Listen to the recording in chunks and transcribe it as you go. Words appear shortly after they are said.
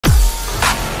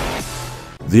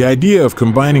The idea of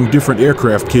combining different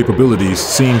aircraft capabilities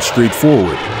seems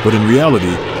straightforward, but in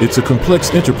reality, it's a complex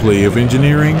interplay of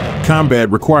engineering, combat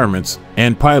requirements,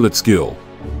 and pilot skill.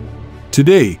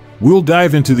 Today, we'll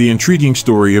dive into the intriguing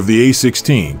story of the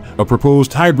A-16, a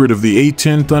proposed hybrid of the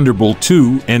A-10 Thunderbolt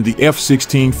II and the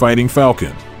F-16 Fighting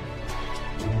Falcon.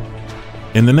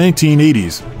 In the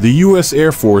 1980s, the U.S.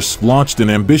 Air Force launched an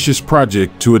ambitious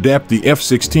project to adapt the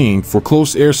F-16 for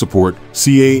close air support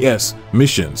 (CAS)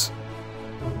 missions.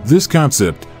 This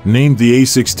concept, named the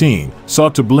A-16,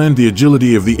 sought to blend the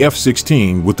agility of the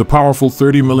F-16 with the powerful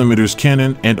 30mm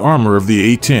cannon and armor of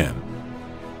the A-10.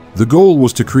 The goal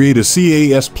was to create a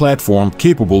CAS platform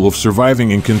capable of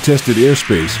surviving in contested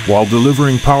airspace while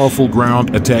delivering powerful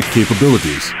ground attack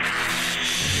capabilities.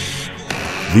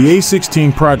 The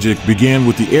A-16 project began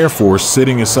with the Air Force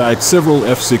setting aside several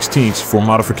F-16s for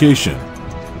modification.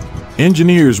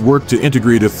 Engineers worked to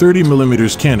integrate a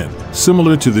 30mm cannon,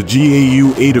 similar to the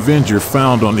GAU-8 Avenger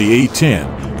found on the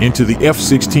A-10, into the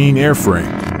F-16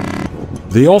 airframe.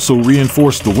 They also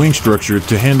reinforced the wing structure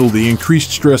to handle the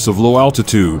increased stress of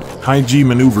low-altitude, high-G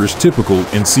maneuvers typical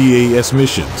in CAS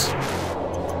missions.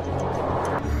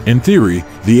 In theory,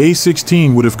 the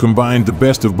A-16 would have combined the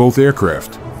best of both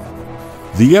aircraft.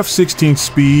 The F-16's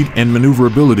speed and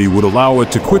maneuverability would allow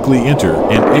it to quickly enter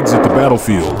and exit the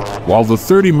battlefield, while the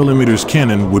 30mm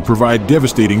cannon would provide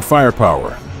devastating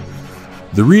firepower.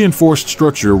 The reinforced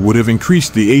structure would have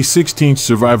increased the A-16's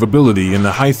survivability in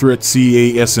the high-threat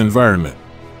CAS environment.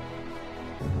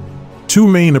 Two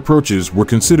main approaches were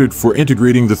considered for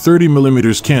integrating the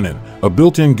 30mm cannon, a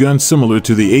built-in gun similar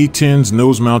to the A-10's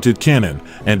nose-mounted cannon,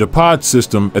 and a pod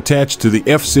system attached to the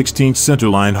F-16's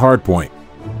centerline hardpoint.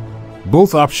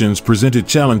 Both options presented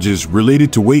challenges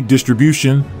related to weight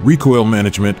distribution, recoil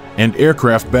management, and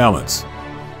aircraft balance.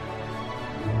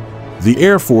 The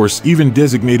Air Force even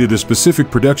designated a specific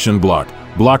production block,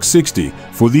 Block 60,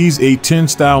 for these A-10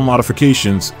 style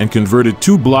modifications and converted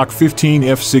two Block 15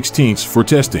 F-16s for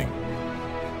testing.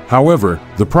 However,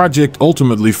 the project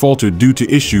ultimately faltered due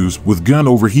to issues with gun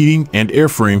overheating and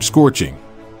airframe scorching.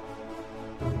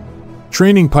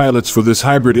 Training pilots for this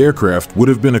hybrid aircraft would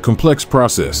have been a complex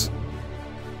process.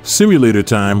 Simulator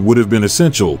time would have been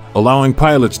essential, allowing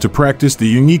pilots to practice the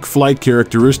unique flight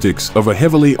characteristics of a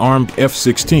heavily armed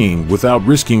F-16 without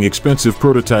risking expensive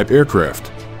prototype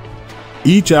aircraft.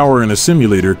 Each hour in a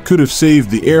simulator could have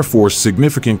saved the Air Force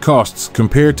significant costs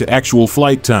compared to actual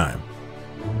flight time.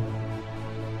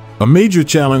 A major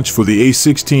challenge for the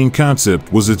A-16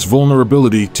 concept was its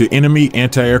vulnerability to enemy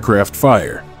anti-aircraft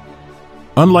fire.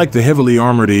 Unlike the heavily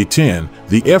armored A-10,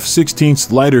 the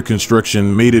F-16's lighter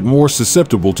construction made it more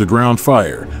susceptible to ground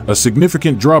fire, a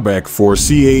significant drawback for a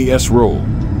CAS role.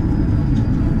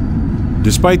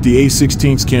 Despite the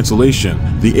A-16's cancellation,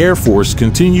 the Air Force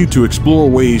continued to explore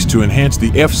ways to enhance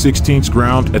the F-16's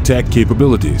ground attack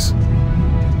capabilities.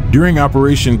 During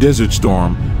Operation Desert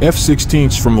Storm,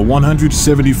 F-16s from the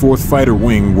 174th Fighter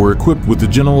Wing were equipped with the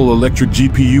General Electric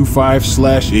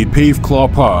GPU-5/8 Pave Claw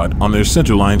pod on their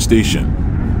centerline station.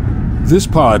 This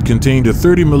pod contained a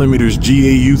 30mm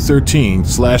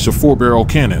GAU-13/a 4-barrel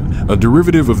cannon, a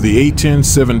derivative of the A-10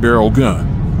 7-barrel gun.